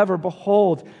iniquity forever.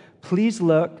 Behold, please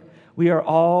look, we are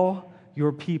all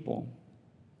your people.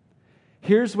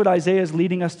 Here's what Isaiah is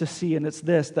leading us to see, and it's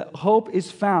this, that hope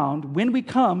is found when we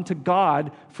come to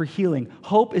God for healing.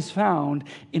 Hope is found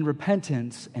in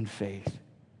repentance and faith.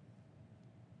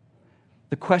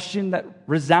 The question that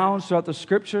resounds throughout the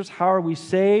scriptures, how are we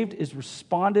saved, is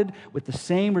responded with the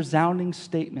same resounding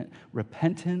statement,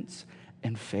 repentance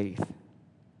and faith.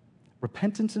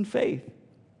 Repentance and faith.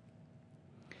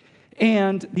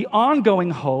 And the ongoing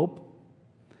hope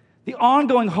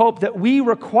that we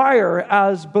require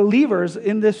as believers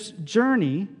in this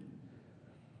journey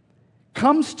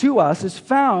comes to us, is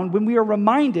found when we are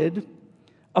reminded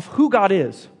of who God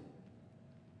is.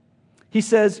 He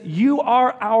says, you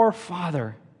are our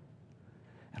Father,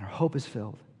 and our hope is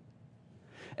filled.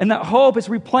 And that hope is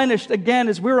replenished again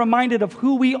as we're reminded of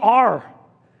who we are.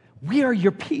 We are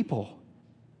your people.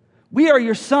 We are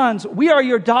your sons. We are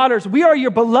your daughters. We are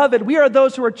your beloved. We are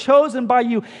those who are chosen by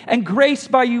you and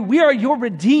graced by you. We are your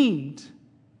redeemed.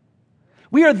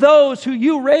 We are those who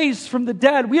you raised from the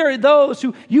dead. We are those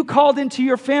who you called into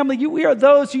your family. We are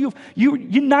those who you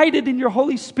united in your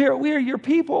Holy Spirit. We are your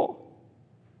people.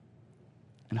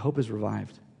 And hope is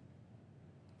revived.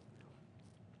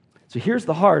 So here's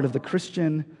the heart of the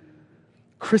Christian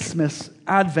Christmas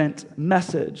Advent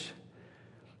message.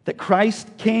 That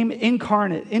Christ came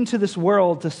incarnate into this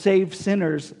world to save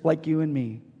sinners like you and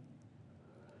me.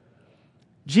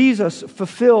 Jesus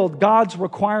fulfilled God's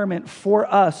requirement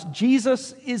for us.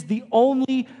 Jesus is the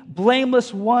only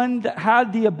blameless one that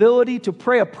had the ability to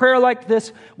pray a prayer like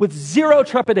this with zero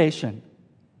trepidation.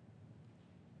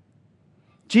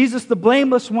 Jesus, the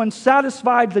blameless one,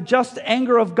 satisfied the just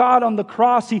anger of God on the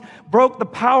cross. He broke the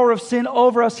power of sin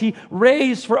over us. He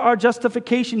raised for our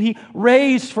justification. He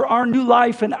raised for our new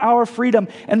life and our freedom.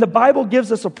 And the Bible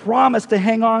gives us a promise to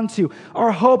hang on to.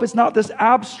 Our hope is not this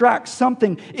abstract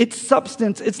something. It's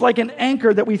substance. It's like an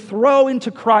anchor that we throw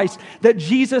into Christ, that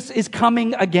Jesus is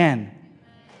coming again.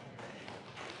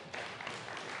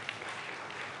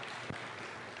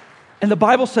 And the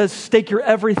Bible says, stake your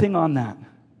everything on that.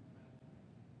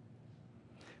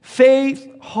 Faith,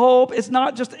 hope, it's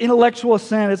not just intellectual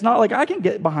assent. It's not like I can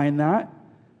get behind that.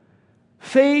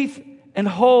 Faith and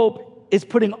hope is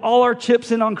putting all our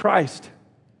chips in on Christ.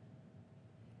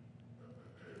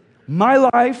 My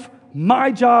life,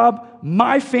 my job,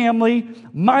 my family,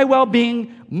 my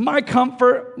well-being, my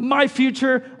comfort, my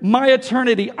future, my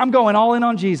eternity. I'm going all in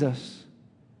on Jesus.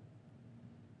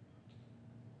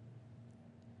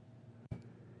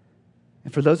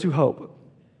 And for those who hope,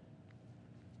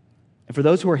 and for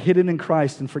those who are hidden in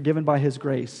Christ and forgiven by His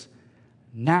grace,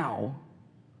 now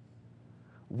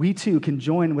we too can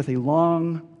join with a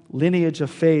long lineage of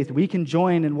faith. We can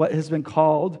join in what has been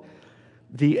called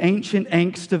the ancient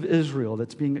angst of Israel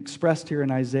that's being expressed here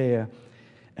in Isaiah.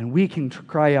 And we can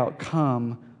cry out,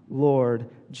 "Come, Lord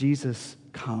Jesus,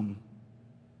 come."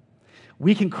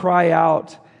 We can cry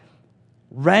out,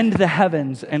 "Rend the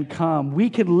heavens and come." We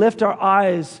can lift our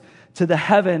eyes to the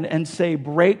heaven and say,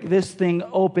 break this thing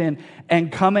open and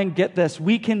come and get this.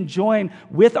 We can join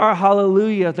with our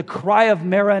hallelujah, the cry of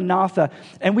Maranatha,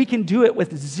 and we can do it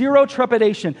with zero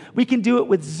trepidation. We can do it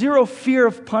with zero fear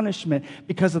of punishment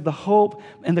because of the hope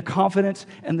and the confidence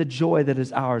and the joy that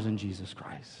is ours in Jesus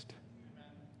Christ.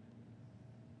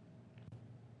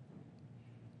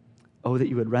 Oh, that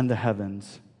you would rend the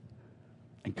heavens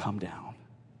and come down.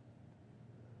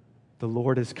 The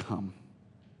Lord has come.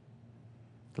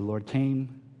 The Lord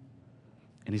came,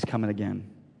 and He's coming again.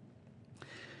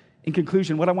 In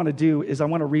conclusion, what I want to do is I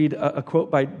want to read a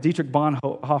quote by Dietrich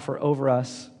Bonhoeffer over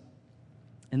us.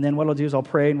 And then what I'll do is I'll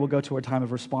pray, and we'll go to our time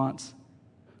of response.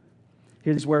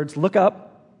 Hear these words: "Look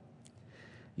up,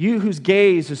 you whose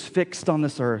gaze is fixed on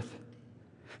this earth,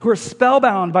 who are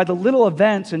spellbound by the little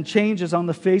events and changes on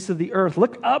the face of the earth.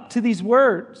 Look up to these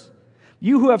words,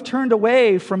 you who have turned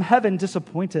away from heaven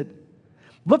disappointed.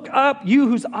 Look up, you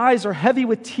whose eyes are heavy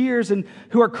with tears and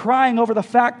who are crying over the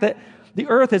fact that the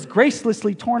earth has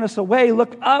gracelessly torn us away.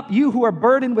 Look up, you who are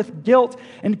burdened with guilt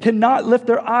and cannot lift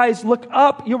their eyes. Look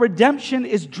up, your redemption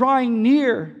is drawing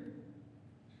near."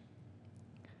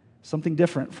 Something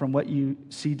different from what you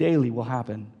see daily will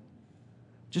happen.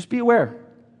 Just be aware.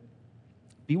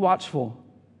 Be watchful.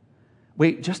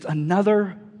 Wait just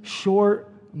another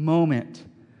short moment.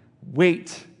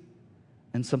 Wait,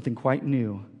 and something quite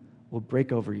new will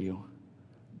break over you.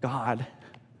 God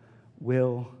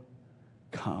will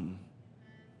come. come.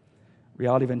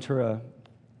 Reality Ventura,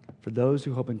 for those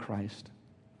who hope in Christ,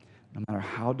 no matter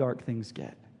how dark things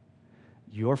get,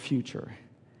 your future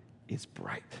is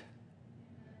bright.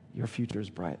 Your future is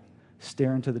bright.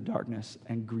 Stare into the darkness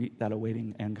and greet that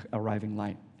awaiting and arriving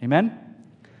light. Amen?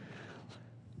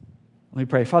 Let me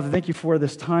pray. Father, thank you for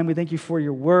this time. We thank you for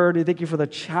your word. We thank you for the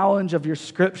challenge of your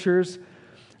scriptures.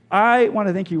 I want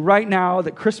to thank you right now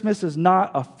that Christmas is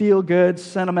not a feel-good,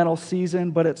 sentimental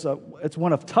season, but it's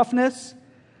one of toughness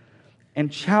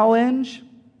and challenge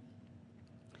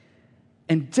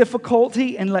and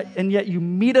difficulty, and yet you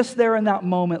meet us there in that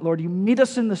moment, Lord. You meet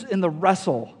us in the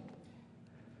wrestle.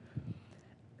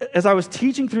 As I was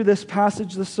teaching through this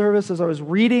passage, this service, as I was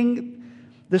reading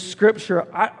this scripture,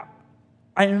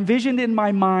 I envisioned in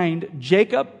my mind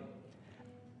Jacob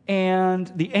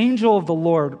and the angel of the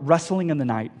Lord wrestling in the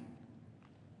night.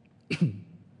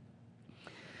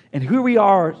 And here we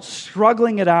are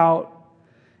struggling it out.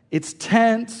 It's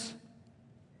tense.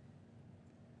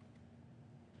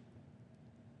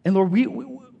 And Lord, we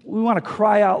want to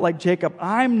cry out like Jacob,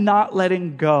 I'm not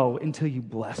letting go until you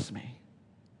bless me.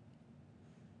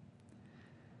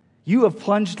 You have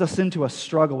plunged us into a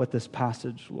struggle with this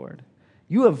passage, Lord.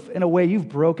 You have, in a way, you've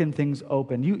broken things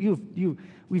open.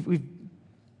 We've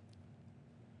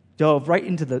dove right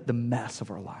into the mess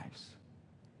of our lives.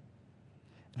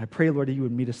 And I pray, Lord, that you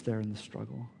would meet us there in the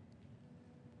struggle.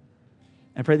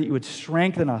 I pray that you would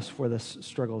strengthen us for this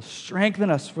struggle, strengthen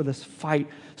us for this fight,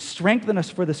 strengthen us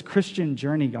for this Christian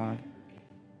journey, God.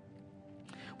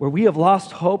 Where we have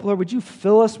lost hope, Lord, would you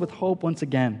fill us with hope once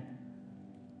again?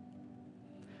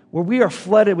 Where we are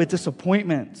flooded with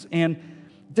disappointments and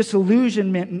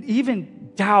disillusionment and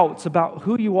even doubts about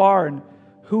who you are and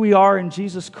who we are in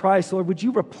Jesus Christ, Lord, would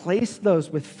you replace those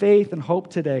with faith and hope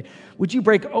today? Would you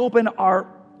break open our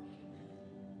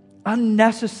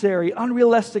unnecessary,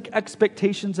 unrealistic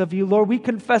expectations of you? Lord, we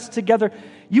confess together,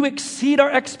 you exceed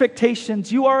our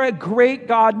expectations. You are a great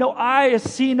God. No eye has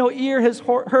seen, no ear has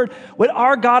heard what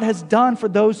our God has done for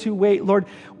those who wait. Lord,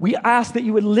 we ask that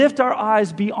you would lift our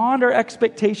eyes beyond our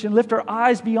expectation, lift our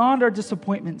eyes beyond our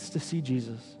disappointments to see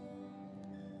Jesus.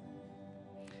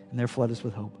 And therefore, flood us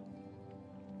with hope.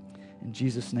 In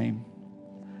Jesus' name,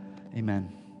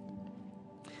 amen.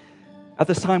 At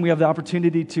this time, we have the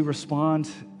opportunity to respond.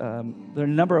 There are a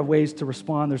number of ways to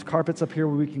respond. There's carpets up here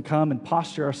where we can come and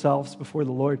posture ourselves before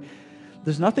the Lord.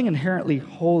 There's nothing inherently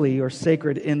holy or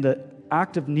sacred in the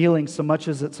act of kneeling so much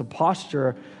as it's a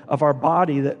posture of our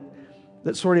body that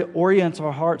sort of orients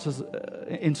our hearts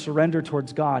in surrender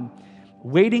towards God.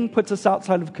 Waiting puts us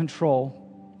outside of control,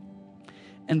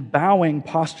 and bowing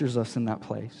postures us in that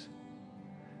place.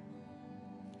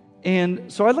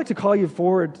 And so I'd like to call you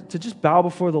forward to just bow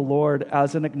before the Lord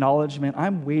as an acknowledgement.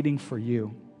 I'm waiting for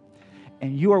you,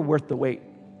 and you are worth the wait.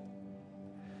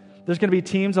 There's going to be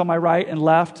teams on my right and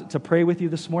left to pray with you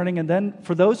this morning. And then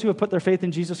for those who have put their faith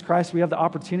in Jesus Christ, we have the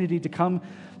opportunity to come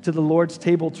to the Lord's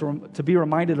table to be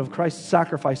reminded of Christ's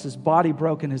sacrifice, his body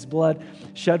broken, his blood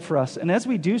shed for us. And as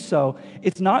we do so,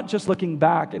 it's not just looking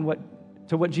back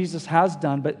to what Jesus has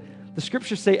done, but the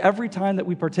scriptures say every time that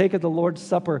we partake of the Lord's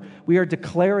Supper, we are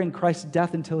declaring Christ's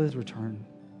death until his return.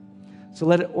 So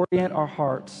let it orient our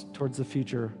hearts towards the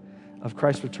future of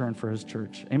Christ's return for his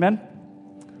church. Amen?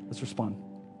 Let's respond.